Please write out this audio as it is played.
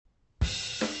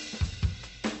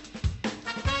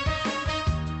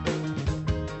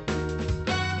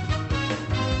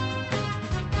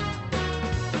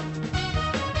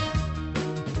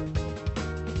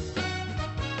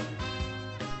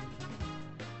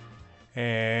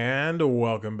And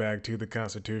welcome back to the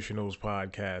Constitutionals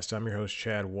podcast. I'm your host,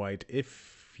 Chad White.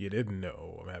 If you didn't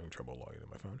know, I'm having trouble logging in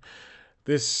my phone.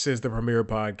 This is the premier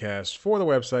podcast for the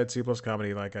website, C Plus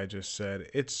Comedy, like I just said.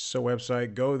 It's a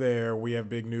website. Go there. We have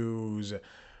big news.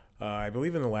 I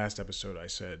believe in the last episode I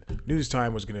said News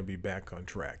Time was going to be back on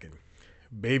track. And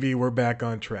baby, we're back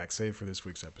on track, save for this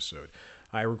week's episode.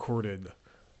 I recorded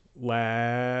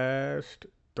last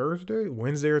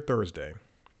Wednesday or Thursday.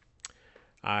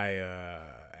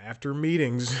 After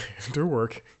meetings, after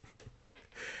work,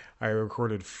 I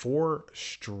recorded 4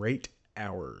 straight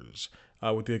hours,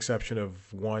 with the exception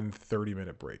of one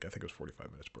 30-minute break. I think it was 45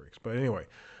 minutes breaks. But anyway,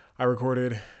 I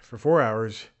recorded for 4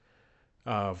 hours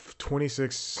of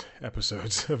 26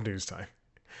 episodes of News Time.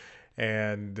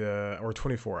 And, or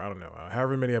 24, I don't know,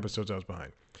 however many episodes I was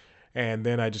behind. And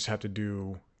then I just have to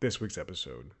do this week's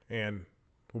episode, and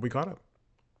we'll be caught up.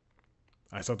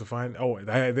 I still have to find. Oh,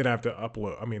 I then have to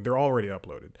upload. I mean, they're already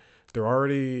uploaded. They're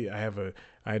already. I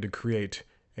had to create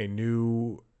a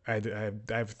new. I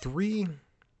have 3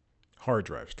 hard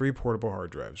drives, 3 portable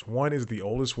hard drives. One is the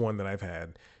oldest one that I've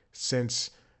had since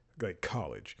like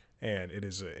college, and it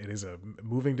is a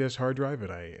moving disk hard drive,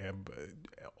 and I am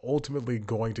ultimately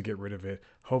going to get rid of it.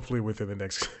 Hopefully within the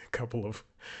next couple of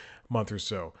months or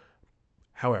so.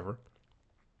 However,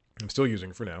 I'm still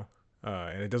using it for now.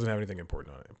 And it doesn't have anything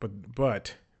important on it.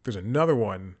 But there's another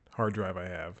hard drive I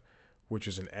have, which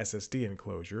is an SSD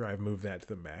enclosure. I've moved that to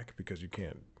the Mac because you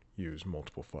can't use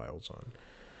multiple files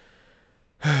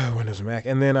on Windows Mac.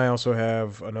 And then I also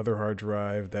have another hard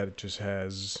drive that just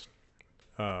has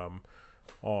a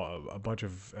bunch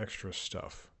of extra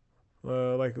stuff,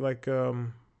 like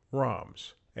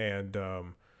ROMs and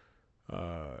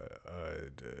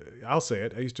I'll say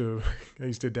it. I used to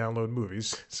download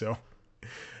movies, so.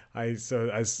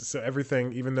 So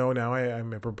everything, even though now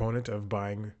I'm a proponent of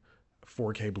buying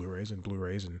 4K Blu-rays and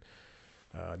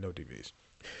no DVDs.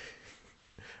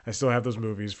 I still have those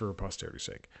movies for posterity's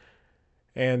sake.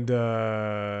 And,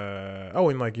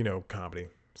 and like, comedy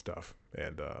stuff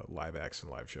and live acts and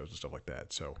live shows and stuff like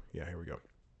that. So, yeah, here we go.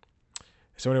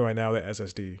 So anyway, now the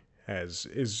SSD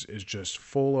is just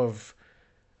full of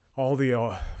all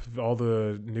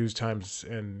the news times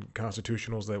and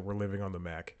constitutionals that were living on the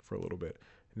Mac for a little bit.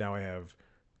 Now I have,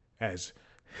 as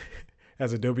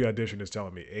Adobe Audition is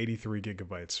telling me, 83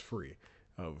 gigabytes free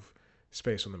of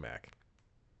space on the Mac.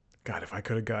 God, if I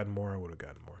could have gotten more, I would have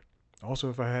gotten more. Also,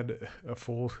 if I had a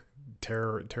full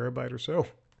terabyte or so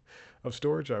of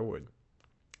storage, I would.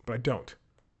 But I don't.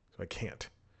 So I can't.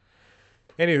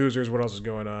 Any Hoosers, what else is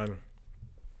going on?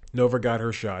 Nova got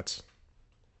her shots.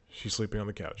 She's sleeping on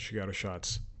the couch. She got her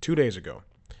shots 2 days ago.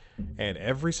 And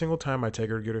every single time I take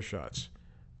her to get her shots,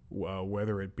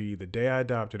 whether it be the day I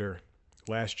adopted her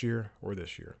last year or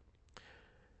this year,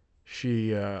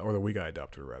 or the week I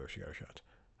adopted her, rather, she got her shots.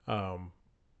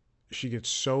 She gets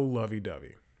so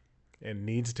lovey-dovey and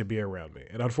needs to be around me.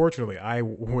 And unfortunately, I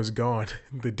was gone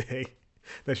the day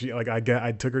that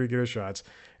I took her to get her shots,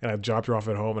 and I dropped her off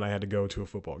at home, and I had to go to a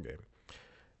football game.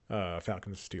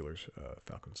 Falcons-Steelers.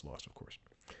 Falcons lost, of course.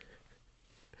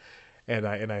 And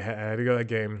I had to go to that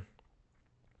game,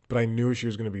 but I knew she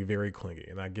was going to be very clingy.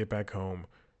 And I get back home,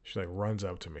 she runs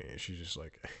up to me, and she's just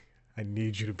like, "I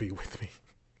need you to be with me."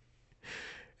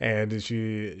 And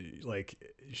she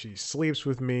sleeps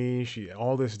with me.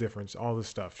 All this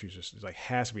stuff. She's just like,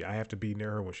 has to be. I have to be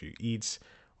near her when she eats.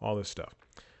 All this stuff.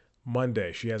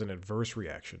 Monday, she has an adverse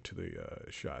reaction to the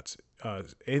shots.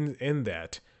 In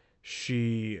that,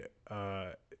 she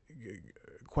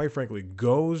quite frankly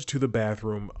goes to the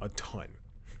bathroom a ton,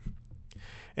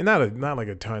 and not like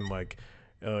a ton like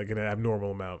an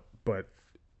abnormal amount, but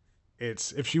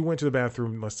it's if she went to the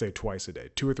bathroom, let's say twice a day,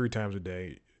 2 or 3 times a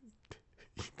day,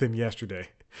 then yesterday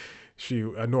she she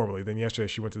went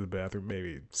to the bathroom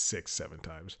maybe 6-7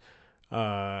 times,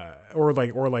 or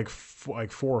 4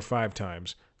 or 5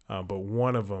 times, but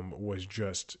one of them was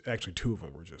just actually 2 of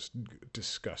them were just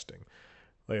disgusting.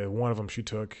 Like one of them, she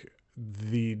took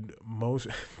the most.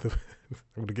 I'm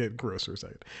gonna get gross for a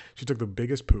second. She took the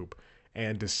biggest poop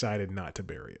and decided not to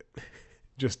bury it.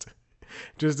 just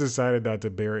decided not to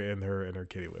bury it in her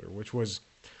kitty litter, which was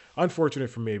unfortunate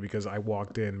for me because I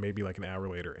walked in maybe like an hour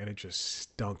later and it just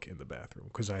stunk in the bathroom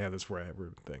because I had this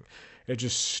forever thing. It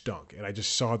just stunk, and I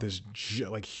just saw this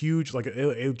huge,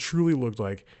 it truly looked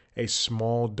like a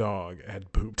small dog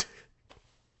had pooped.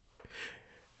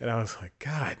 And I was like,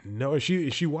 God, no.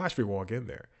 She watched me walk in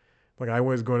there. Like I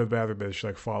was going to the bathroom, but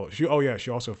she followed. She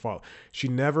also followed. She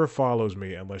never follows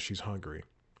me unless she's hungry,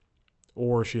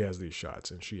 or she has these shots.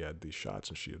 And she had these shots,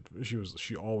 and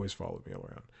she always followed me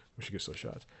around when she gets those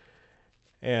shots.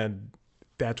 And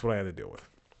that's what I had to deal with.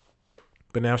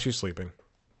 But now she's sleeping,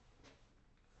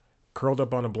 curled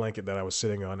up on a blanket that I was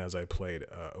sitting on as I played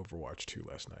Overwatch 2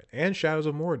 last night and Shadows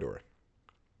of Mordor.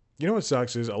 You know what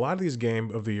sucks is a lot of these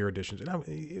Game of the Year editions,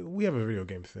 and we have a video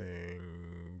game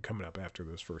thing coming up after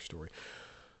this first story,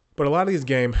 but a lot of these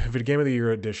Game of the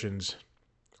Year editions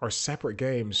are separate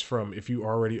games from if you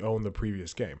already own the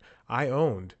previous game. I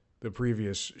owned the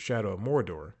previous Shadow of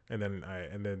Mordor, and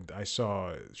then I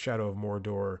saw Shadow of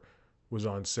Mordor was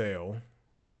on sale.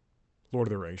 Lord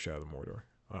of the Rings Shadow of Mordor.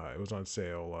 It was on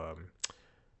sale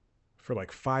for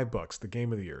like $5, the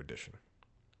Game of the Year edition.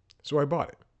 So I bought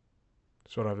it.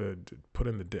 So I don't have to put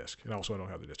in the disc, and also I don't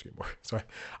have the disc anymore. So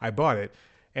I bought it,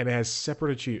 and it has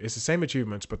separate achievements. It's the same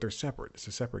achievements, but they're separate. It's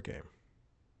a separate game.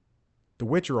 The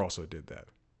Witcher also did that.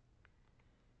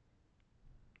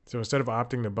 So instead of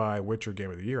opting to buy Witcher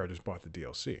Game of the Year, I just bought the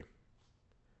DLC.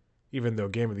 Even though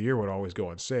Game of the Year would always go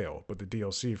on sale, but the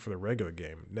DLC for the regular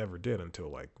game never did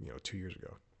until 2 years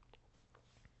ago.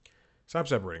 Stop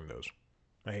separating those.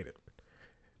 I hate it.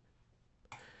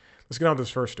 Let's get on to this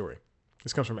first story.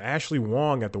 This comes from Ashley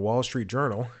Wong at the Wall Street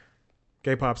Journal.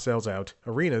 K-pop sells out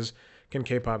arenas. Can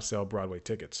K-pop sell Broadway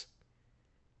tickets?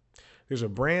 There's a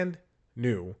brand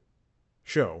new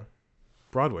show,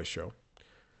 Broadway show,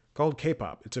 called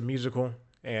K-pop. It's a musical,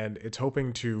 and it's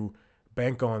hoping to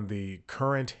bank on the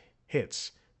current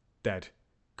hits that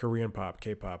Korean pop,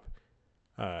 K-pop,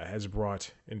 has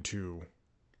brought into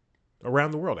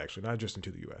around the world, actually, not just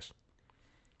into the U.S.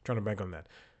 Trying to bank on that.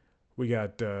 We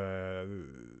got,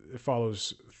 it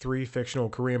follows 3 fictional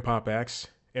Korean pop acts,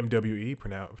 MWE,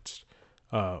 pronounced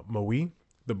Moe,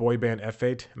 the boy band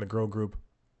F8, and the girl group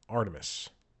Artemis.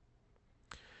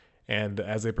 And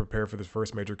as they prepare for this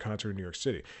first major concert in New York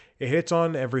City, it hits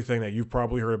on everything that you've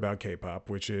probably heard about K-pop,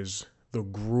 which is the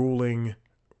grueling,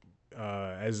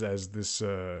 as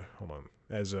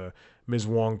Ms.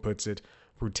 Wong puts it,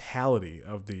 brutality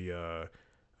of the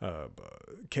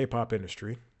K-pop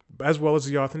industry, as well as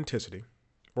the authenticity,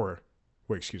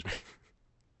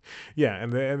 yeah,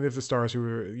 and if the stars who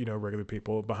are regular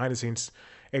people behind the scenes,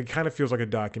 it kind of feels like a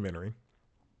documentary.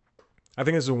 I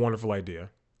think this is a wonderful idea.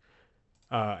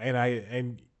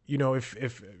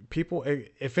 If people,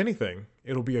 if anything,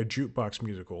 it'll be a jukebox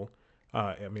musical.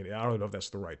 I don't know if that's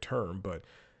the right term, but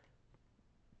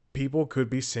people could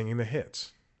be singing the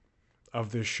hits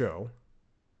of this show.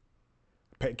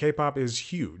 K-pop is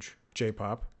huge.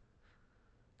 J-pop,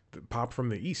 the pop from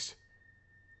the East.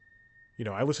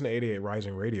 I listen to 88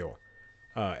 Rising Radio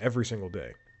every single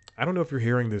day. I don't know if you're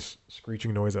hearing this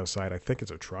screeching noise outside. I think it's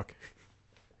a truck.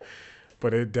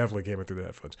 But it definitely came in through the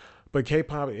headphones. But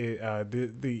K-pop,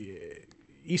 the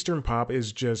Eastern pop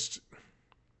is just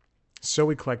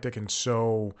so eclectic and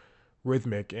so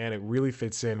rhythmic, and it really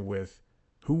fits in with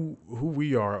who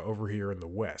we are over here in the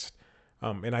West.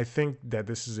 And I think that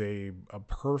this is a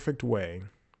perfect way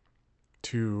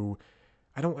to.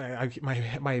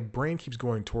 My brain keeps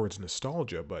going towards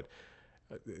nostalgia, but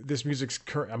this music's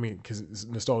because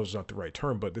nostalgia is not the right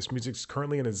term, but this music's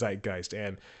currently in a zeitgeist,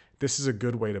 and this is a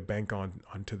good way to bank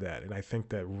onto that. And I think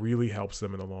that really helps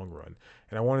them in the long run.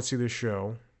 And I want to see this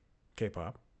show,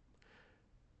 K-pop,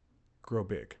 grow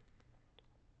big.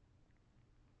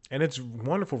 And it's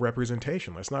wonderful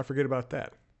representation. Let's not forget about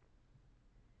that.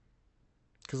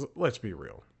 Because let's be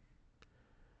real.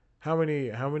 How many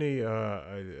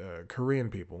Korean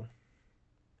people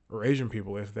or Asian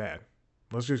people, if that,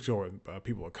 let's just go with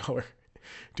people of color,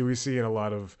 do we see in a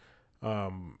lot of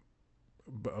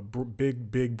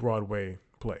big Broadway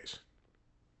plays?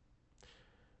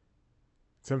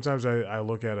 Sometimes I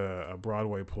look at a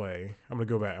Broadway play. I'm gonna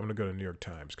go back. I'm gonna go to New York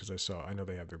Times because I know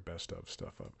they have their best of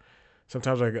stuff up.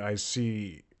 Sometimes I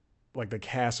see like the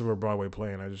cast of a Broadway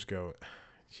play, and I just go,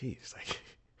 "Geez, like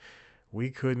we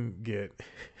couldn't get."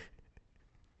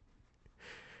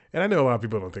 And I know a lot of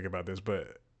people don't think about this,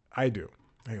 but I do.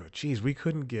 I go, "Geez, we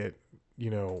couldn't get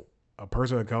a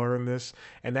person of color in this,"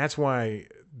 and that's why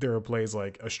there are plays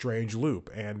like A Strange Loop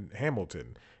and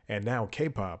Hamilton, and now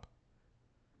K-pop.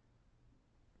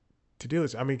 To do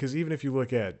this, because even if you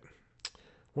look at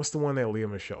what's the one that Lea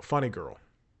Michele, Funny Girl,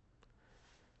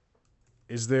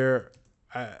 is there?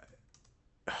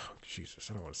 Jesus,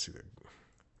 I don't want to see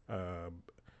the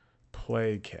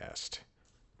play cast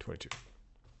 22.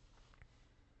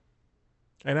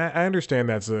 And I understand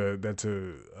that's a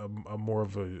more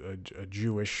of a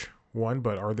Jewish one,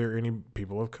 but are there any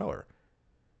people of color?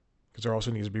 Because there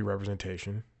also needs to be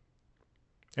representation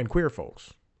and queer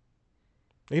folks.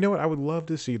 And you know what? I would love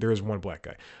to see. There is one black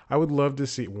guy. I would love to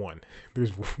see one.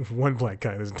 There's one black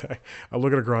guy in this entire. I'm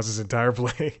looking across this entire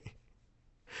play.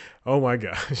 Oh my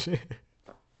gosh!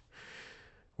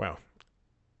 Wow.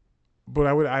 But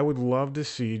I would love to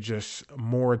see just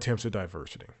more attempts at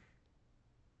diversity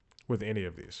with any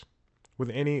of these, with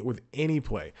any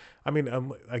play. I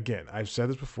mean, again, I've said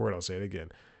this before and I'll say it again.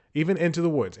 Even into the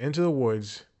woods,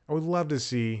 I would love to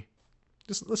see.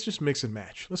 Let's just mix and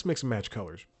match. Let's mix and match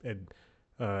colors and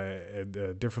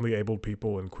differently abled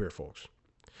people and queer folks.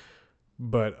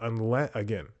 But unless,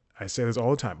 again, I say this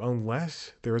all the time,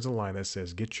 unless there is a line that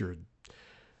says, "Get your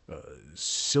uh,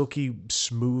 silky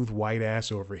smooth white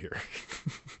ass over here."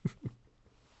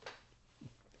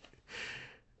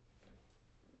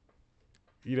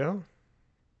 You know,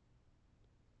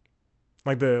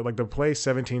 like the play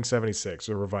 1776,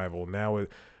 a revival. Now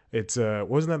it's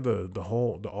wasn't that the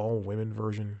all women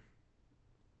version?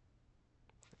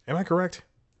 Am I correct?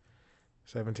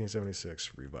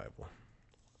 1776 revival,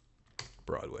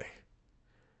 Broadway.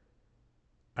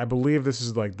 I believe this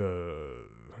is like the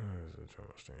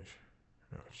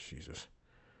oh Jesus.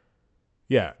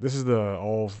 Yeah, this is the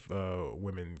all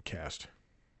women cast,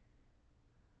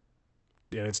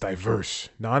 and it's diverse,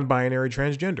 non-binary,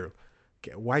 transgender.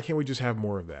 Why can't we just have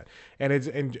more of that? And it's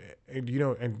and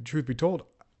and truth be told,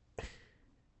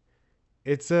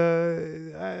 it's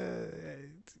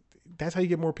that's how you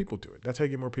get more people to it. That's how you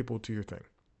get more people to your thing.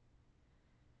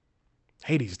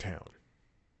 Hades Town.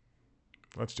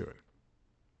 Let's do it.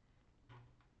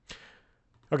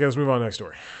 Okay, let's move on to the next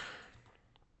story.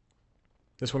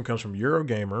 This one comes from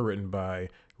Eurogamer, written by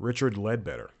Richard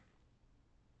Ledbetter.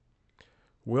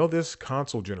 Will this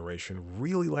console generation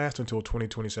really last until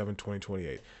 2027,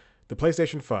 2028? The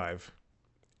PlayStation 5,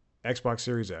 Xbox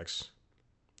Series X,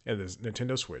 and the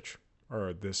Nintendo Switch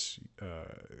are this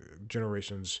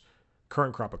generation's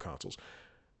current crop of consoles.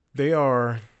 They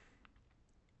are,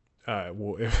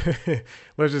 well,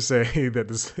 let's just say that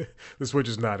the Switch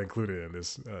is not included in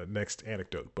this next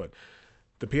anecdote, but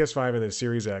the PS5 and the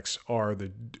Series X are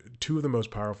the two of the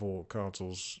most powerful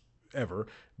consoles ever.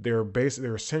 They're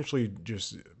essentially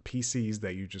just PCs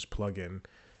that you just plug in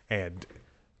and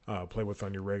play with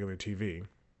on your regular TV.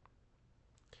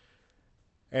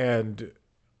 And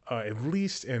at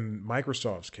least in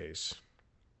Microsoft's case,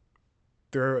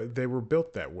 they were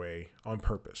built that way on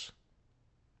purpose.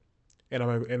 And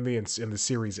in the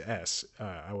Series S,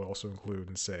 I would also include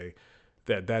and say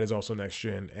that that is also next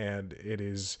gen, and it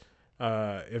is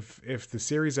if the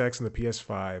Series X and the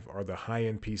PS5 are the high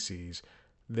end PCs,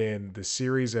 then the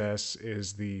Series S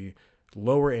is the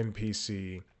lower end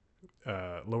PC,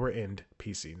 lower end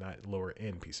PC, not lower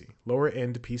end PC, lower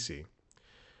end PC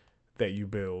that you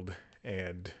build.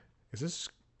 And is this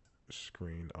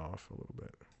screen off a little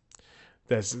bit?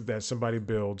 That somebody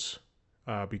builds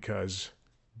because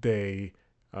they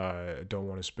don't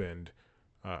want to spend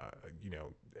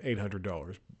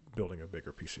 $800 building a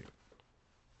bigger PC.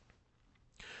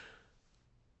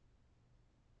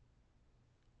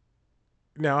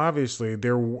 Now, obviously,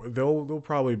 there'll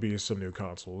probably be some new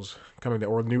consoles coming down,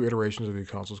 or new iterations of these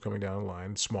consoles coming down the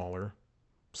line, smaller,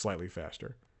 slightly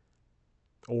faster,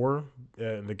 or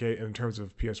in terms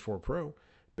of PS4 Pro,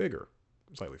 bigger,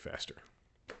 slightly faster.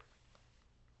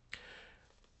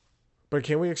 But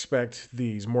can we expect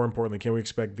these? More importantly, can we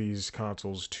expect these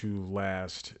consoles to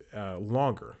last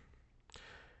longer?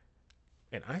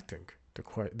 And I think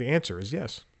the answer is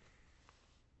yes.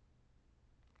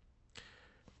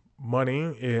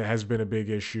 Money has been a big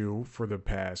issue for the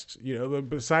past,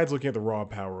 besides looking at the raw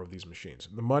power of these machines.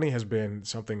 The money has been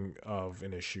something of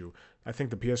an issue. I think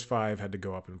the PS5 had to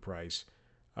go up in price.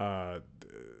 Uh,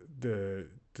 the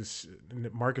this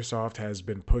Microsoft has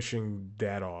been pushing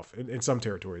that off in some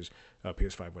territories.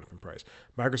 PS5 went up in price.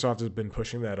 Microsoft has been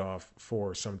pushing that off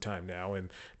for some time now,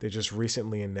 and they just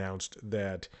recently announced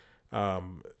that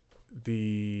um,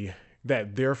 their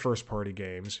first party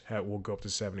games will go up to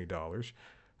 $70.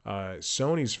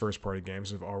 Sony's first party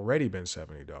games have already been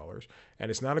 $70,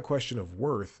 and it's not a question of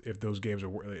worth if those games are.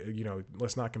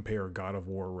 Let's not compare God of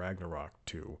War Ragnarok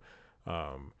to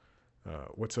um,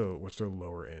 what's their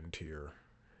lower end tier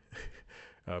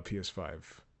PS5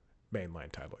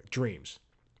 mainline title, like Dreams.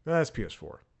 No, that's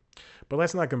PS4. But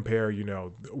let's not compare,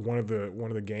 one of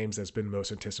the games that's been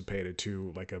most anticipated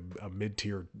to like a mid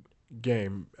tier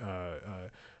game,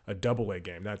 a double A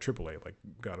game, not triple A like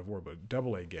God of War, but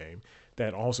double A game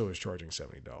that also is charging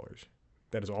 $70.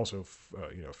 That is also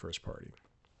first party.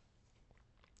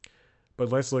 But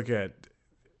let's look at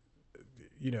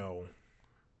you know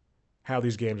how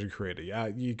these games are created. Yeah,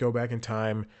 you go back in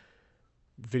time,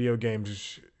 video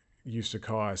games used to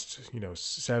cost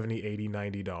 70, 80,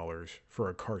 $90 for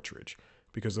a cartridge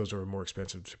because those are more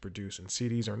expensive to produce, and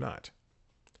CDs are not.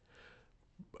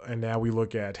 And now we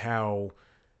look at how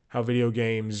video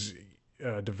games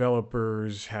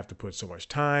developers have to put so much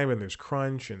time, and there's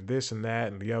crunch and this and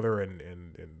that and the other, and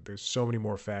there's so many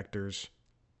more factors.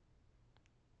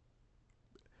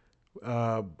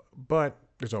 Uh, but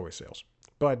there's always sales.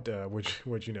 But which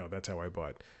that's how I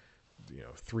bought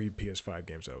 3 PS5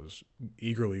 games I was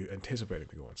eagerly anticipating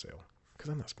to go on sale because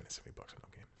I'm not spending $70 on no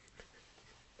game.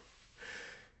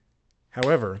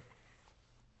 However,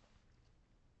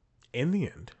 in the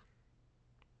end,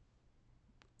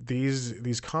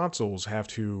 these consoles have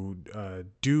to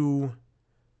do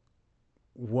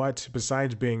what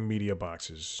besides being media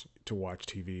boxes to watch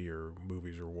TV or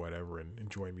movies or whatever and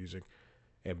enjoy music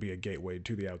and be a gateway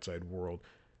to the outside world.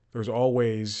 There's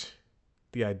always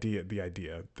the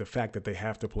fact that they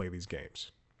have to play these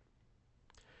games,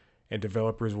 and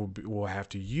developers will have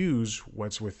to use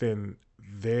what's within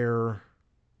their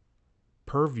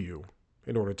purview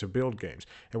in order to build games.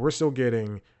 And we're still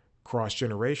getting cross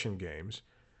generation games,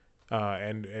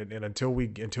 and until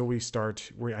we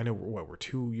start, I know we're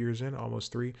 2 years in,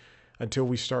 almost three, until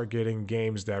we start getting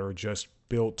games that are just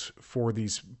built for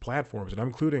these platforms. And I'm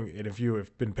including, and if you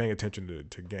have been paying attention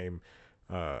to game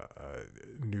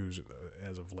news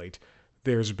as of late,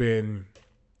 there's been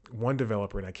one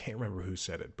developer, and I can't remember who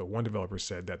said it, but one developer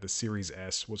said that the Series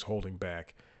S was holding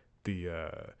back the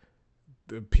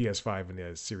PS5 and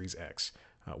the Series X,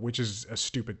 which is a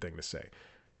stupid thing to say.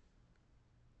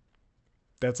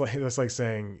 That's like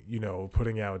saying,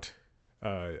 putting out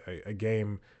a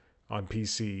game on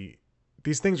PC.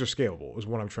 These things are scalable, is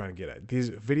what I'm trying to get at. These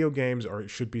video games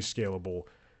should be scalable,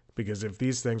 because if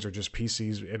these things are just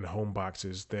PCs and home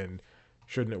boxes, then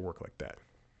shouldn't it work like that?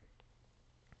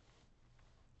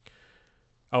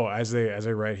 Oh, as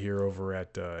they write here over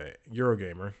at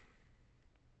Eurogamer,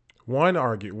 one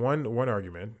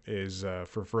argument is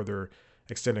for further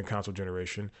extended console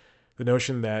generation, the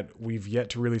notion that we've yet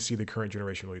to really see the current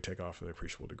generation really take off in an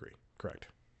appreciable degree. Correct.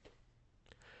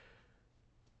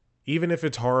 Even if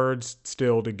it's hard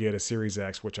still to get a Series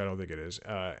X, which I don't think it is,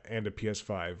 and a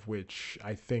PS5, which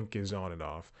I think is on and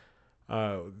off,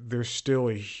 there's still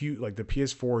a huge, like the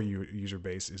PS4 user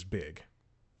base is big.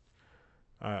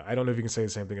 I don't know if you can say the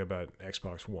same thing about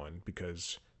Xbox One,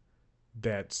 because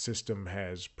that system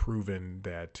has proven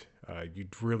that you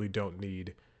really don't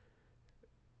need.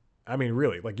 I mean,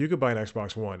 really, like you could buy an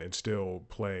Xbox One and still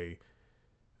play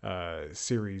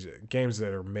series games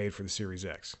that are made for the Series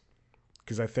X,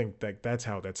 because I think that's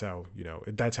how that's how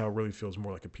it really feels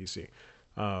more like a PC.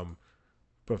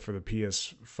 But for the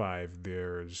PS5,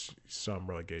 there's some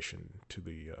relegation to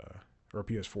the or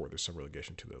PS4, there's some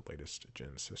relegation to the latest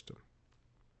gen system.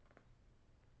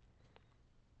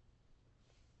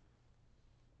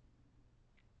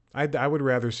 I would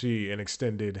rather see an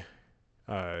extended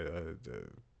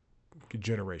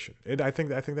generation. I think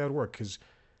that would work, because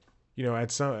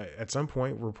at some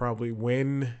point we're probably,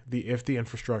 if the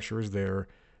infrastructure is there,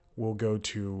 we'll go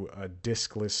to a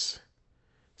diskless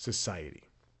society,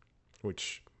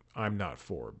 which I'm not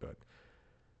for, but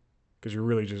because you're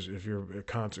really just, if you're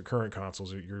current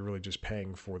consoles, you're really just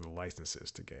paying for the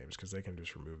licenses to games, because they can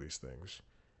just remove these things.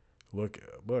 Look,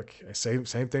 same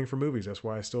thing for movies. That's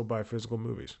why I still buy physical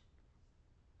movies.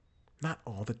 Not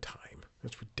all the time.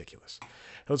 That's ridiculous.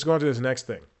 Let's go on to this next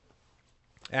thing.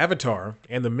 Avatar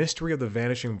and the Mystery of the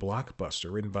Vanishing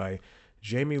Blockbuster, written by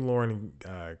Jamie Lauren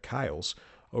Kiles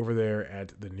over there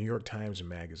at the New York Times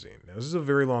Magazine. Now, this is a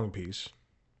very long piece,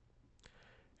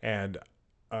 and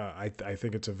I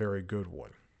think it's a very good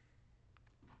one.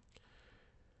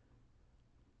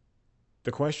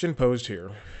 The question posed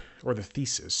here, or the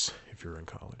thesis, if you're in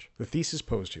college, the thesis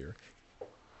posed here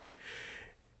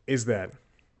is that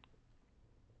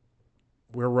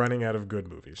we're running out of good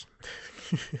movies.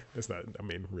 It's not, I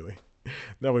mean, really,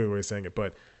 not really the way of saying it,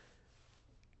 but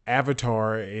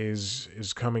Avatar is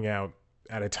coming out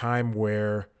at a time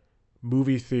where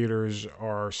movie theaters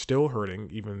are still hurting,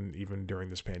 even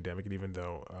during this pandemic, and even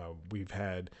though we've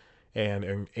had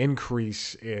an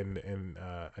increase in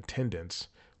attendance,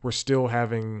 we're still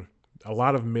having a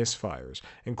lot of misfires,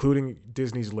 including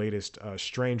Disney's latest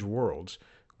Strange Worlds,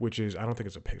 which is, I don't think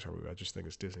it's a Pixar movie, I just think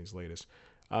it's Disney's latest,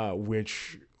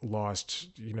 which lost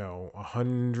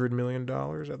 $100 million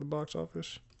at the box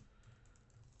office.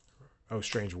 Oh,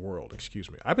 Strange World, excuse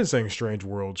me. I've been saying Strange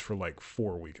Worlds for like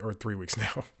 4 weeks or 3 weeks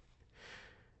now.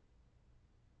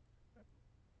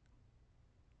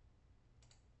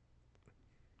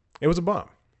 It was a bomb.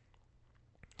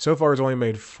 So far, it's only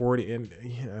made 40,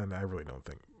 and I really don't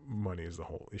think money is the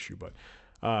whole issue, but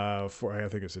I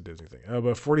think it's a Disney thing. But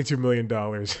 $42 million,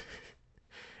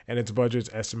 and its budget's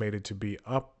estimated to be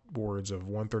upwards of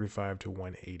 135 to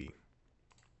 180.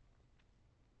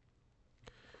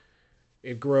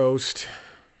 It grossed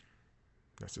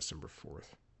That's December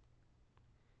 4th.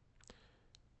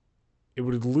 It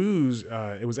would lose.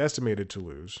 It was estimated to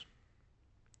lose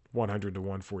 100 to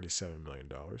 147 million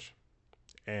dollars,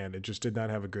 and it just did not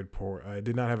have a good it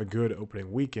did not have a good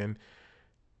opening weekend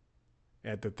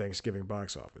at the Thanksgiving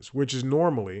box office, which is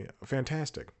normally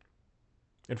fantastic.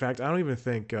 In fact, I don't even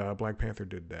think Black Panther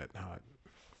did that hot.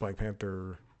 Black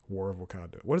Panther War of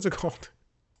Wakanda. What is it called?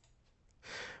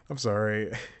 I'm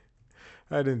sorry.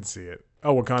 I didn't see it.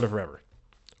 Oh, Wakanda Forever.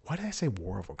 Why did I say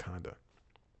War of Wakanda?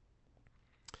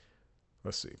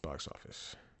 Let's see. Box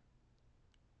office.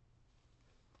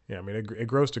 Yeah, I mean, it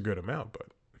grossed a good amount, but.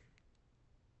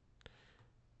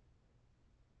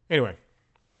 Anyway,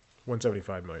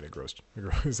 175 million it grossed.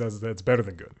 That's better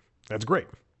than good. That's great.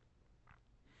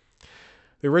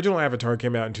 The original Avatar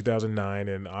came out in 2009,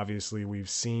 and obviously we've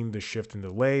seen the shift in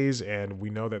delays, and we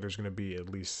know that there's going to be at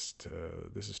least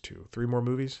this is 3 more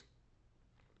movies.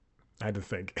 I had to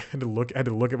think. I had to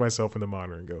look at myself in the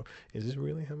monitor and go, "Is this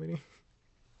really how many?"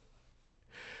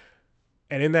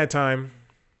 And in that time,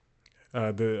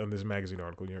 on this magazine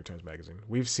article, New York Times Magazine,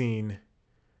 we've seen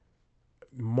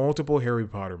multiple Harry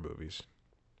Potter movies,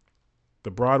 the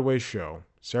Broadway show,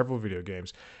 several video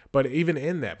games. But even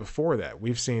in that, before that,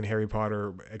 we've seen Harry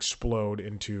Potter explode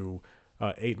into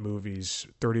 8 movies,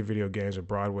 30 video games, a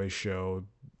Broadway show,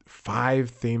 5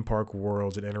 theme park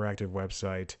worlds, an interactive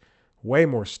website, way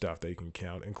more stuff that you can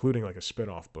count, including like a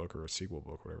spin-off book or a sequel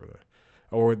book, whatever that.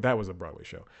 Or that was a Broadway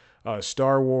show.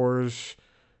 Star Wars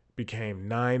became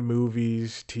 9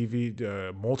 movies,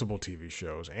 multiple TV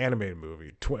shows, animated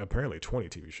movie, apparently 20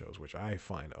 TV shows, which I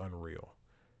find unreal.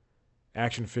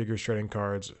 Action figures, trading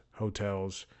cards,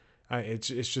 hotels. It's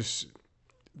just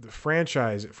the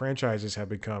franchises have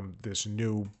become this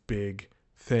new big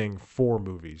thing for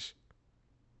movies,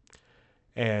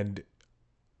 and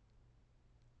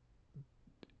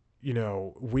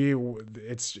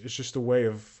it's just a way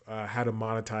of how to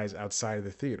monetize outside of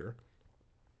the theater.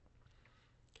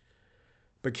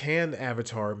 But can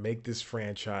Avatar make this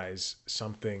franchise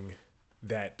something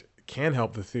that can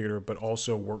help the theater, but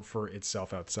also work for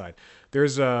itself outside?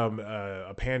 There's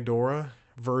a Pandora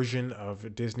version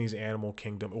of Disney's Animal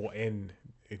Kingdom, in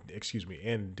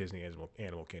Disney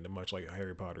Animal Kingdom, much like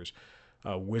Harry Potter's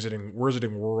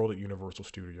Wizarding World at Universal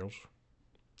Studios.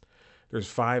 There's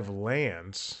 5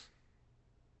 lands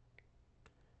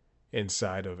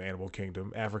inside of Animal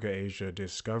Kingdom: Africa, Asia,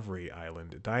 Discovery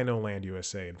Island, Dino Land,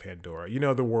 USA, and Pandora.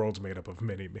 The world's made up of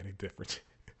many, many different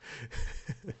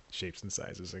shapes and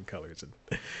sizes and colors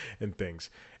and things.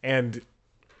 And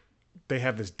they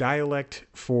have this dialect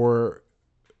for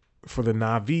the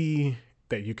Na'vi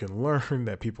that you can learn,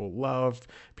 that people love.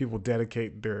 People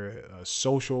dedicate their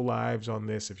social lives on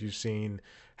this. If you've seen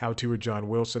How to with John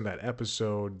Wilson, that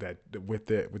episode that with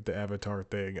the Avatar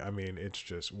thing, I mean, it's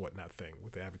just whatnot thing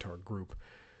with the Avatar group.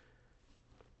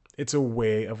 It's a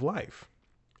way of life,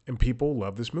 and people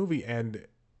love this movie.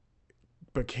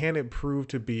 But can it prove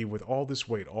to be, with all this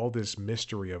weight, all this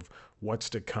mystery of what's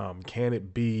to come? Can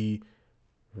it be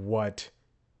what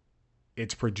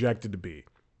it's projected to be,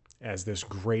 as this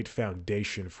great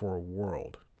foundation for a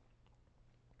world?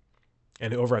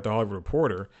 And over at the Hollywood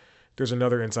Reporter, there's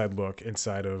another inside look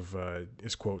inside of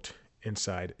his quote,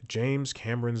 "Inside James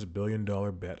Cameron's $1 billion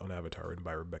bet on Avatar," written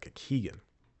by Rebecca Keegan.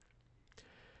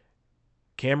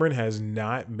 Cameron has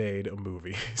not made a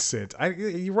movie since.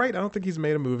 You're right. I don't think he's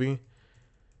made a movie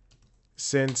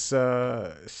since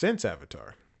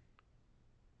Avatar.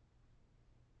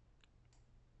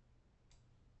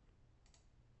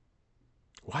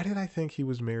 Why did I think he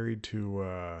was married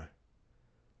to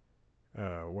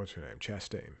what's her name?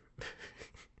 Chastain.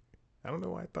 I don't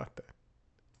know why I thought that.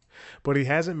 But he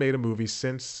hasn't made a movie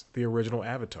since the original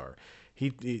Avatar.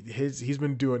 He's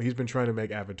been trying to make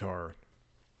Avatar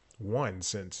 1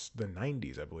 since the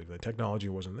 90s, I believe. The technology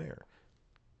wasn't there.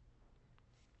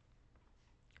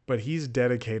 But he's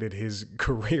dedicated his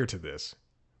career to this,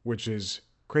 which is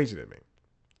crazy to me.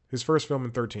 His first film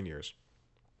in 13 years.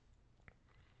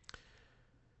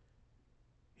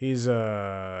 There's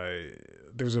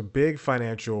a big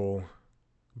financial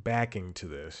backing to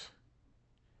this.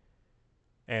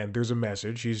 And there's a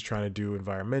message. He's trying to do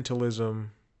environmentalism.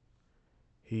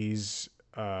 He's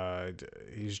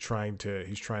trying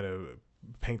to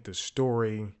paint the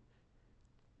story.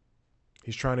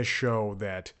 He's trying to show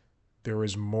that there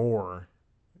is more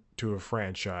to a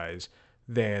franchise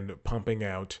than pumping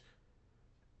out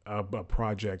a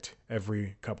project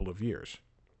every couple of years.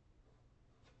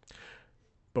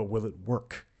 But will it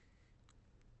work?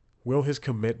 Will his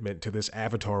commitment to this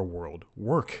Avatar world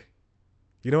work?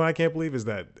 What I can't believe is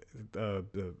that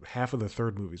half of the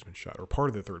third movie's been shot, or part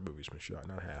of the third movie's been shot,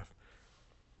 not half.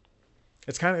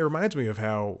 It reminds me of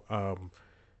how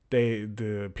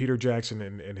the Peter Jackson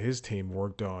and his team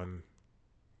worked on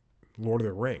Lord of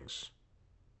the Rings.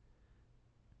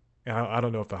 And I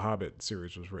don't know if the Hobbit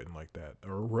series was written like that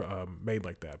or made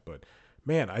like that, but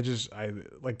man, I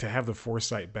like to have the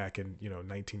foresight back in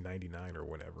 1999 or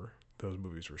whenever those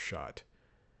movies were shot,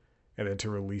 and then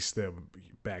to release them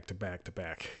back to back to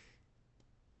back.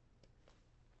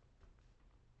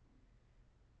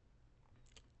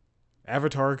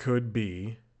 Avatar could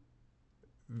be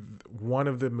one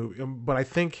of the movies, but I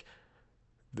think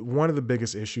one of the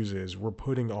biggest issues is we're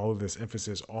putting all of this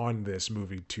emphasis on this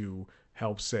movie to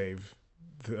help save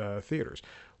the theaters.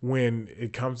 When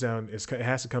it comes down, it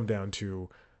has to come down to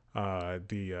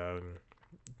the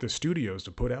studios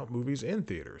to put out movies in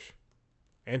theaters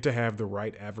and to have the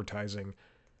right advertising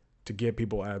to get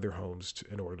people out of their homes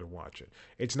in order to watch it.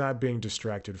 It's not being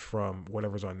distracted from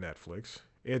whatever's on Netflix.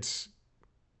 It's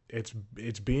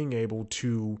being able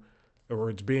to, or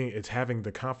it's having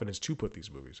the confidence to put these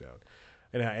movies out.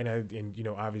 And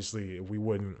obviously we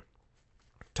wouldn't.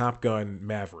 Top Gun,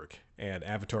 Maverick, and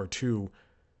Avatar 2,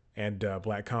 and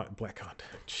Black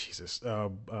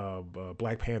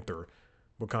Panther,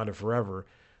 Wakanda Forever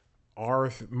are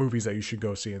movies that you should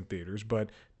go see in theaters.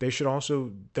 But they should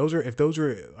also those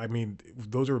are I mean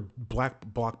those are black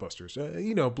blockbusters.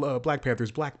 Black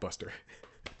Panther's Blackbuster,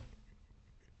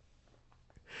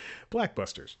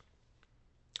 Blackbusters.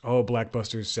 Oh,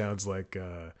 Blackbusters sounds like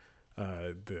the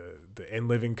In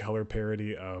Living Color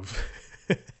parody of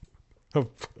of,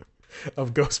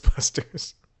 of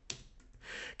Ghostbusters.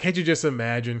 Can't you just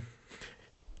imagine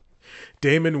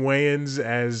Damon Wayans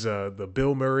as the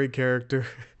Bill Murray character?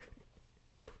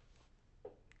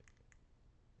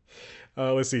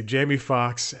 Let's see, Jamie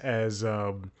Foxx as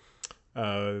the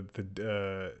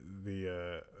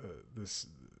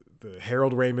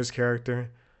Harold Ramis character.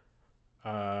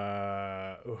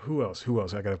 Who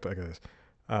else? I got this.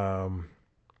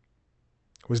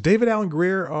 Was David Allen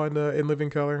Greer on In Living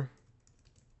Color?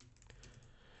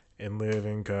 In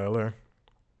Living Color.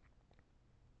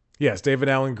 Yes, David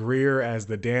Allen Greer as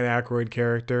the Dan Aykroyd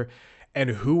character. And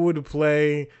who would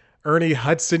play Ernie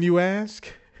Hudson, you ask?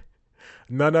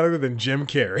 None other than Jim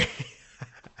Carrey.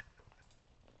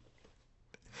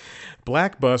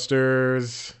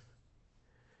 Blackbusters.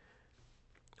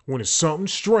 When it's something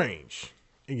strange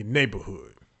in your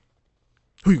neighborhood,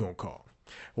 who you gonna call?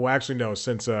 Well, actually, no.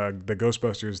 Since the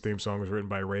Ghostbusters theme song was written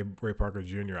by Ray Parker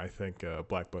Jr., I think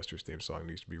Blackbusters theme song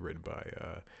needs to be written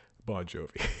by Bon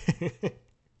Jovi.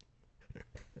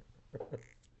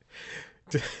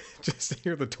 Just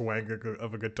hear the twang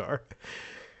of a guitar.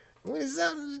 When it's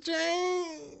something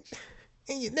strange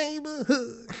in your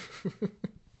neighborhood.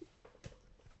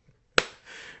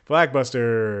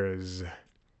 Blackbusters.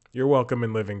 You're welcome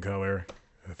in living color.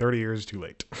 30 years too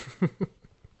late.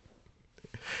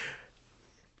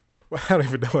 Well, I don't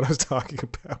even know what I was talking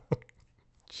about.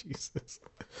 Jesus.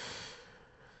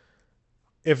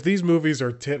 If these movies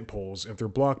are tent poles, if they're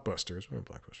blockbusters, we'll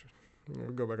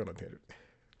go back on a tangent.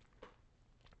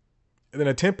 And then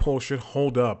a tent pole should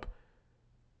hold up.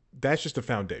 That's just a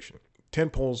foundation.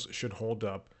 Tent poles should hold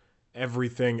up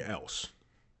everything else.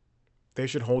 They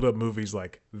should hold up movies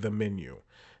like The Menu.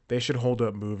 They should hold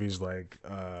up movies like,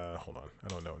 hold on, I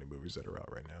don't know any movies that are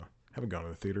out right now. Haven't gone to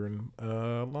the theater in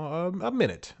a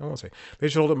minute. I won't say. They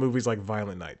should hold up movies like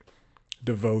Violent Night,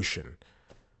 Devotion,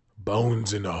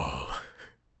 Bones and All.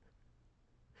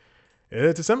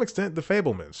 To some extent, The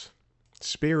Fabelmans,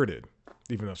 Spirited,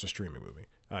 even though it's a streaming movie.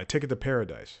 Ticket to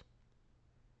Paradise.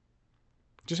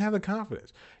 Just have the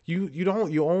confidence. You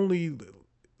only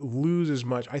lose as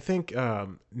much. I think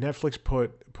Netflix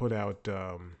put out.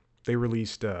 They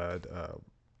released or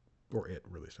it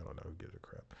released. I don't know who gives a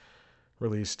crap.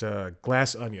 Released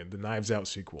Glass Onion, the Knives Out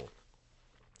sequel,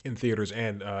 in theaters,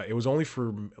 and it was only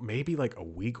for maybe like a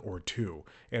week or two,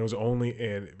 and it was only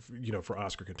in for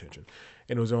Oscar contention,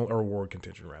 and it was or award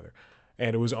contention rather,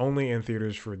 and it was only in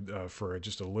theaters for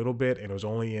just a little bit, and it was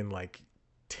only in like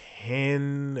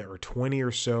 10 or 20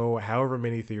 or so, however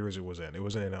many theaters it was in. It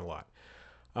wasn't in a lot,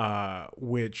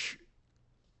 which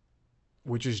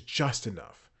is just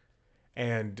enough,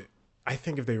 and I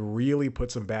think if they really put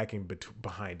some backing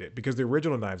behind it, because the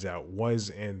original Knives Out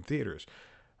was in theaters,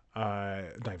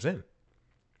 Knives In,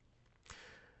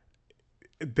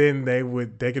 then they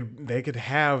could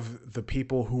have the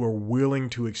people who are willing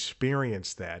to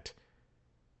experience that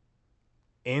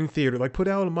in theater, like put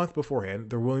out a month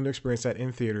beforehand. They're willing to experience that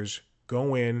in theaters,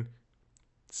 go in,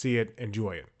 see it,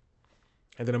 enjoy it,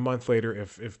 and then a month later,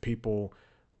 if people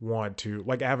want to,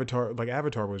 like Avatar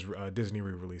was Disney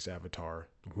re-released Avatar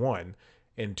 1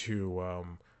 into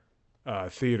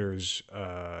theaters.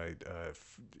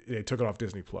 They took it off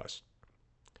Disney Plus.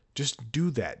 Just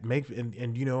do that. Make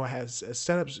and has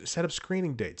set up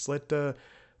screening dates.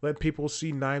 Let people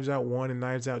see Knives Out 1 and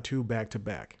Knives Out 2 back to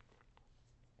back.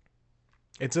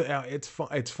 It's fun.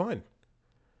 It's fun.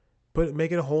 But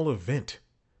make it a whole event.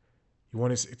 You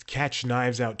want to catch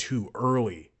Knives Out 2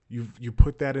 early. You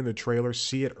put that in the trailer.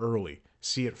 See it early.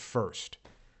 See it first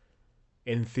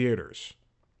in theaters.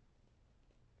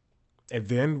 And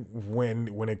then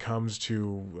when it comes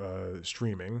to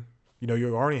streaming,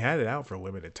 you already had it out for a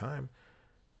limited time.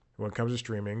 When it comes to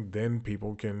streaming, then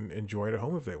people can enjoy it at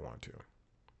home if they want to.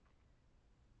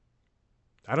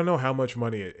 I don't know how much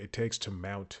money it takes to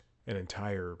mount an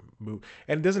entire movie,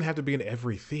 and it doesn't have to be in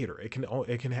every theater. It can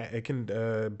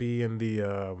be in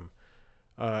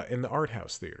the art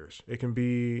house theaters. It can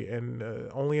be in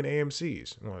only in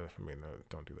AMC's. Well, I mean,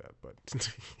 don't do that, but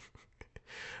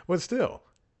but still,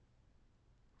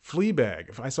 Fleabag.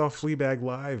 If I saw Fleabag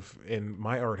live in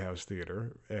my art house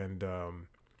theater, and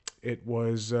it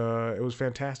was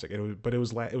fantastic. But it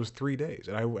was 3 days,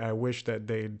 and I wish that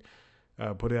they'd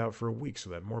put it out for a week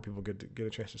so that more people get a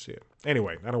chance to see it.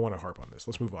 Anyway, I don't want to harp on this.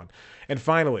 Let's move on. And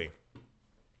finally,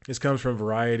 this comes from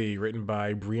Variety, written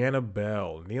by Brianna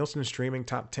Bell. Nielsen streaming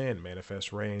top 10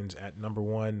 manifest reigns at number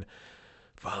 1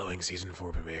 following season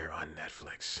 4 premiere on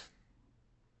Netflix.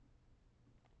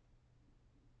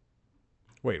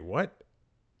 Wait, what?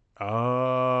 Oh,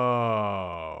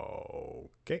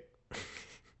 okay.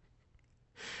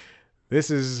 This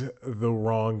is the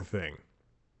wrong thing.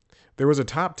 There was a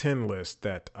top 10 list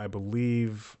that I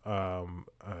believe the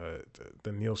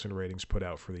Nielsen ratings put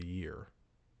out for the year.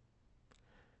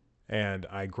 And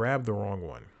I grabbed the wrong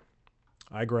one.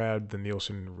 I grabbed the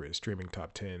Nielsen streaming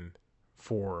top 10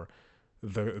 for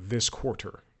this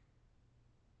quarter.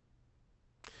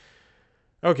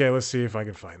 Okay, let's see if I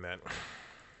can find that.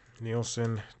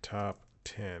 Nielsen top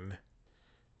 10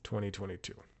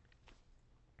 2022. I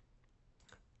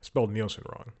spelled Nielsen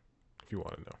wrong, if you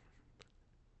want to know.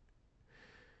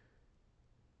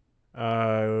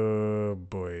 Oh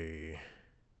boy.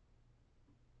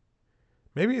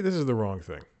 Maybe this is the wrong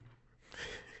thing.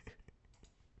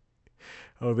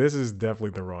 Oh, this is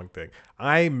definitely the wrong thing.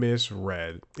 I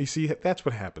misread. You see, that's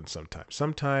what happens sometimes.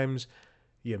 Sometimes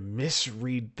you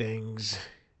misread things,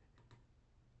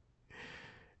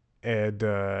 and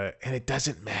it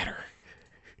doesn't matter.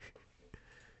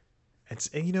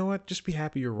 And you know what? Just be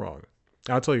happy you're wrong.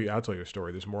 I'll tell you a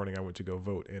story. This morning, I went to go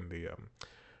vote in the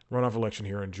runoff election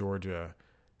here in Georgia,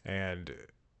 and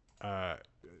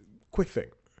quick thing.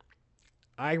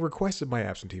 I requested my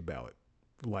absentee ballot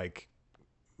like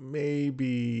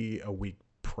maybe a week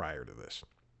prior to this.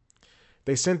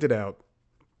 They sent it out.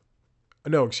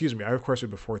 No, excuse me. I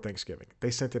requested before Thanksgiving. They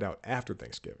sent it out after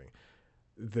Thanksgiving.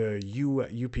 The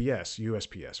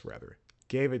USPS rather,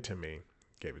 gave it to me.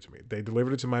 They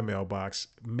delivered it to my mailbox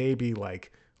maybe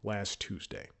like last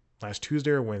Tuesday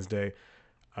or Wednesday,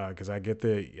 because I get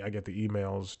the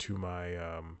emails to my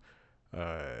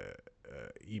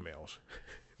emails.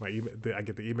 I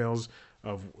get the emails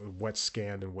of what's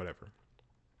scanned and whatever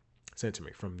sent to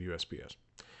me from the USPS.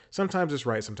 Sometimes it's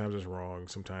right, sometimes it's wrong.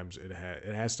 Sometimes it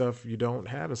has stuff you don't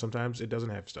have, and sometimes it doesn't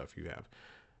have stuff you have.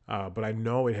 But I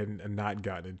know it had not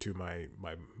gotten into my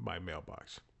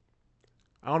mailbox.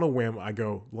 I don't know when I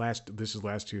go this is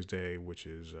last Tuesday, which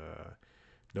is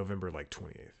November like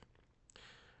 28th.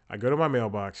 I go to my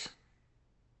mailbox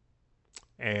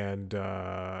and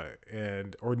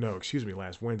or no, excuse me,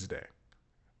 last Wednesday.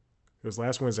 It was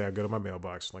last Wednesday. I go to my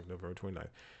mailbox like November 29th,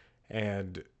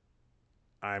 and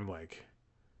I'm like,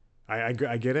 I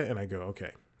get it, and I go, okay,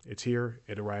 it's here.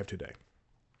 It arrived today.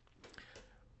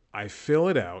 I fill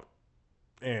it out,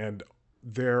 and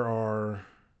there are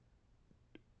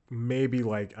maybe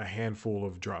like a handful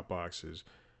of drop boxes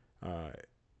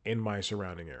in my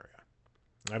surrounding area.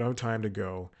 I don't have time to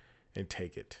go and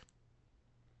take it.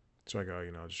 So I go,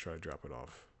 I'll just try to drop it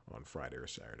off on Friday or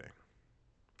Saturday.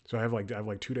 So I have like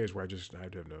 2 days where I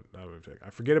have to have no I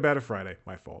forget about it Friday,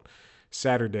 my fault.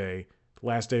 Saturday,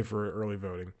 last day for early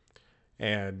voting,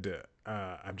 and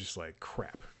I'm just like,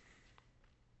 crap.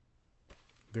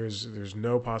 There's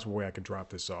no possible way I could drop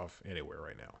this off anywhere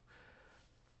right now.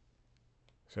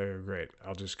 So great,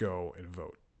 I'll just go and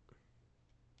vote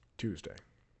Tuesday.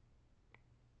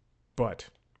 But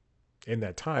in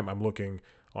that time, I'm looking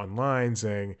online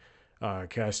saying,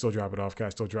 can I still drop it off? Can I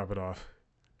still drop it off?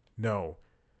 No.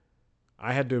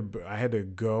 I had to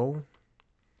go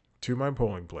to my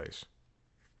polling place,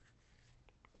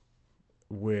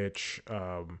 which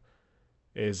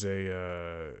is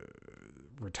a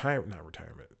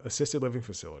assisted living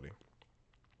facility.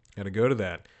 I had to go to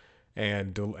that,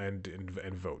 and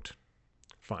vote.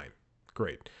 Fine,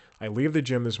 great. I leave the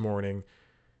gym this morning,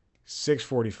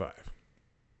 6:45.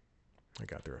 I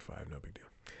got there at 5. No big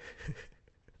deal.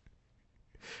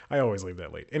 I always leave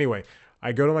that late. Anyway,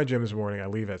 I go to my gym this morning. I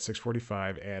leave at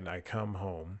 6:45, and I come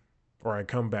home, or I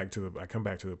come back to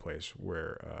the place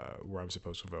where I'm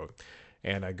supposed to vote,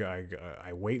 and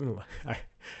I wait and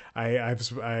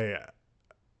I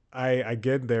I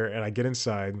get there and I get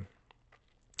inside,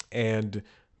 and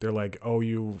they're like, "Oh,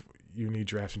 you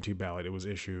need your absentee ballot. It was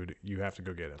issued. You have to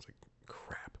go get it." I was like,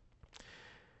 "Crap."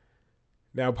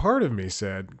 Now, part of me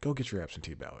said, "Go get your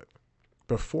absentee ballot."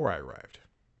 Before I arrived.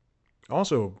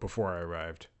 Also, before I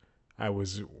arrived, it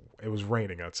was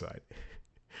raining outside,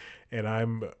 and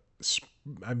I'm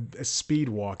speed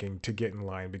walking to get in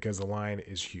line because the line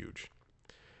is huge.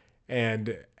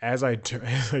 And as I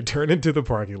turn into the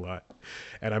parking lot,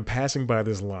 and I'm passing by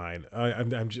this line,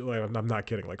 I'm not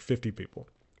kidding, like 50 people,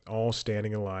 all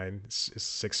standing in line,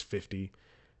 650,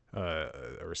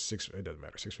 or six. It doesn't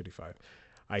matter, 655.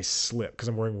 I slip because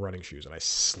I'm wearing running shoes, and I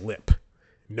slip,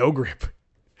 no grip,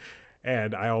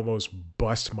 and I almost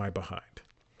bust my behind.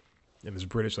 And this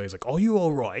British lady's like, "Oh, you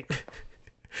all right?"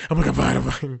 I'm like, I'm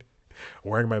fine.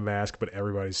 Wearing my mask, but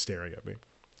everybody's staring at me.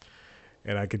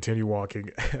 And I continue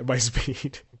walking at my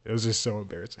speed. It was just so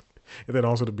embarrassing. And then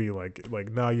also to be like,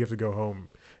 "No, you have to go home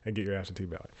and get your absentee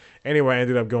ballot." Anyway, I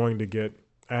ended up going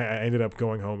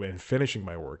home and finishing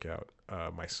my workout.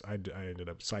 I ended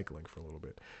up cycling for a little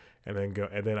bit, and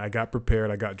then I got prepared.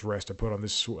 I got dressed. I put on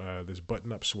this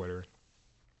button up sweater,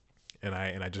 and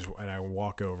I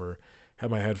walk over, had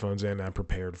my headphones in, and I'm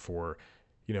prepared for,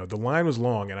 the line was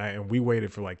long, and we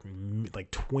waited for like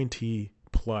 20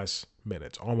 plus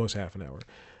minutes, almost half an hour,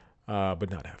 but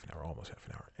not half an hour, almost half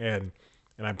an hour, and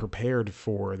I'm prepared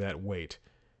for that wait.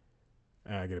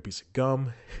 I get a piece of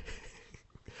gum,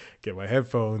 get my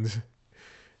headphones,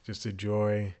 just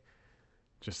enjoy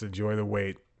the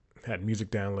wait. Had music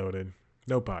downloaded,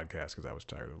 no podcast because I was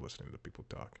tired of listening to people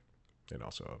talk, and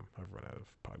also I've run out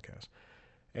of podcasts.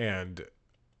 And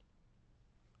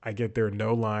I get there,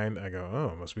 no line. I go, "Oh,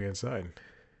 it must be inside."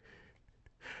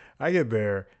 I get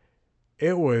there.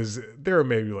 There were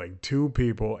maybe like 2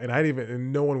 people,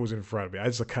 and no one was in front of me. I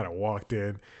just kind of walked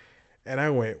in, and I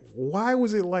went, why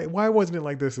wasn't it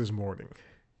like this morning?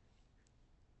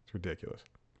 It's ridiculous.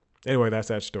 Anyway, that's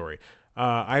that story.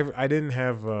 I didn't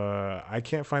have, I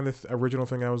can't find the original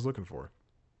thing I was looking for.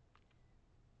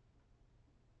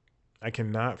 I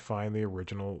cannot find the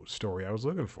original story I was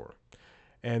looking for.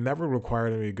 And that would require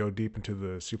me to go deep into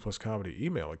the C Plus Comedy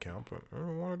email account, but I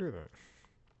don't want to do that.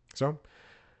 So,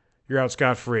 you're out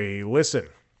scot-free. Listen,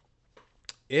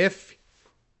 if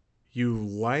you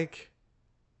like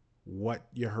what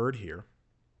you heard here,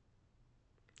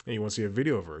 and you want to see a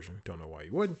video version, don't know why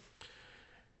you would,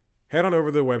 head on over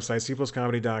to the website,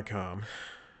 cpluscomedy.com,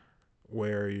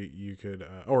 where you could,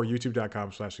 or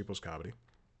youtube.com/cpluscomedy,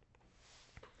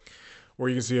 where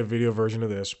you can see a video version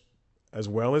of this, as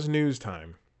well as News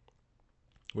Time,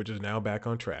 which is now back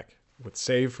on track, with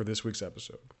save for this week's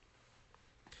episode.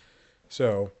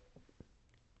 So,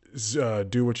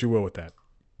 do what you will with that.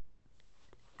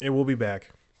 It will be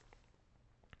back.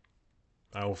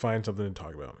 I will find something to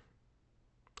talk about.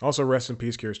 Also, rest in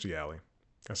peace, Kirstie Alley.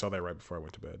 I saw that right before I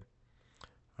went to bed.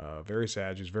 Very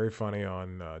sad. She's very funny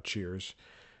on Cheers.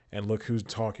 And Look Who's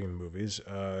Talking in movies.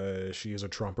 She is a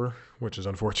Trumper, which is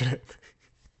unfortunate.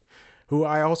 Who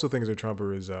I also think is a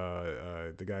Trumper is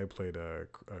the guy who played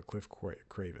Cliff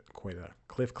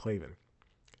Clavin.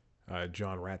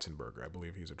 John Ratzenberger. I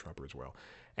believe he's a Trumper as well.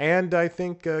 And I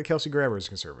think Kelsey Grammer is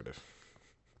conservative.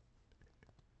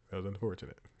 That was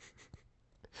unfortunate.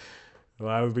 A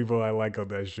lot of the people I like on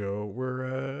that show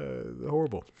were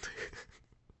horrible.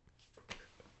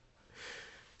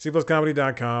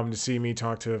 cpluscomedy.com to see me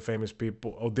talk to famous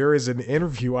people. Oh, there is an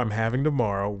interview I'm having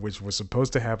tomorrow, which was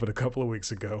supposed to happen a couple of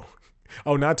weeks ago.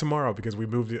 Oh, not tomorrow, because we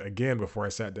moved it again before I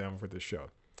sat down for this show.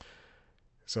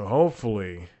 So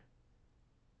hopefully,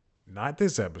 not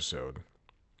this episode,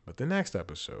 but the next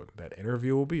episode, that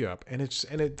interview will be up. And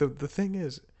the thing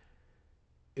is,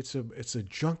 it's a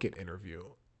junket interview.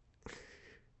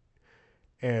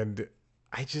 And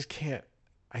I just can't.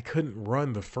 I couldn't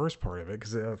run the first part of it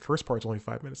because the first part's only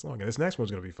 5 minutes long, and this next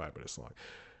one's going to be 5 minutes long.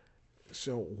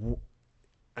 So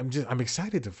I'm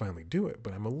excited to finally do it,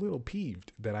 but I'm a little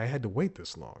peeved that I had to wait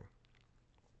this long.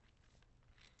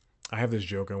 I have this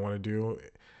joke I want to do.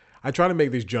 I try to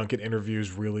make these junket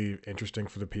interviews really interesting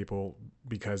for the people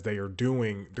because they're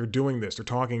doing this. They're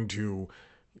talking to,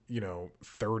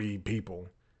 30 people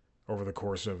over the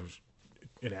course of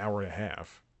an hour and a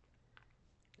half.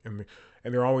 and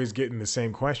they're always getting the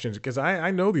same questions because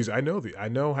I know these I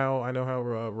know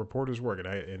how reporters work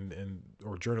and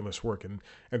or journalists work and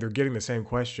they're getting the same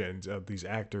questions of these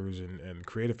actors and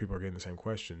creative people are getting the same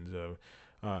questions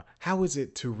of how is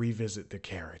it to revisit the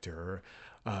character,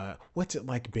 what's it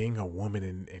like being a woman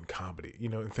in comedy,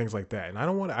 and things like that. And I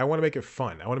want to make it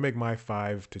fun. I want to make my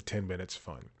 5 to 10 minutes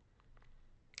fun,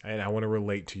 and I want to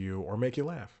relate to you or make you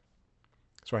laugh.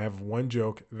 So I have one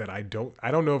joke that I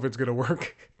don't know if it's gonna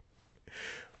work,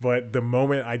 but the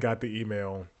moment I got the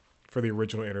email for the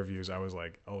original interviews, I was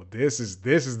like, oh, this is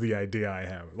the idea I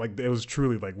have. Like it was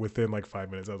truly like within like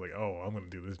 5 minutes, I was like, oh, I'm gonna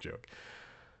do this joke.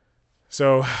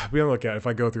 So be on the lookout if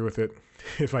I go through with it.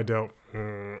 If I don't,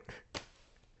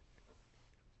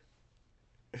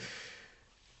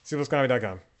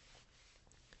 cpluscomedy.com.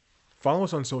 Follow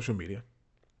us on social media: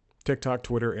 TikTok,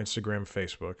 Twitter, Instagram,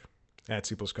 Facebook at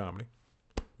cpluscomedy.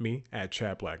 Me at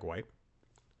Chad Black White.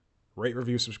 Rate,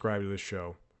 review, subscribe to this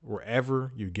show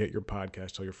wherever you get your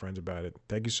podcast. Tell your friends about it.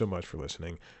 Thank you so much for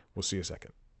listening. We'll see you a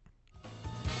second.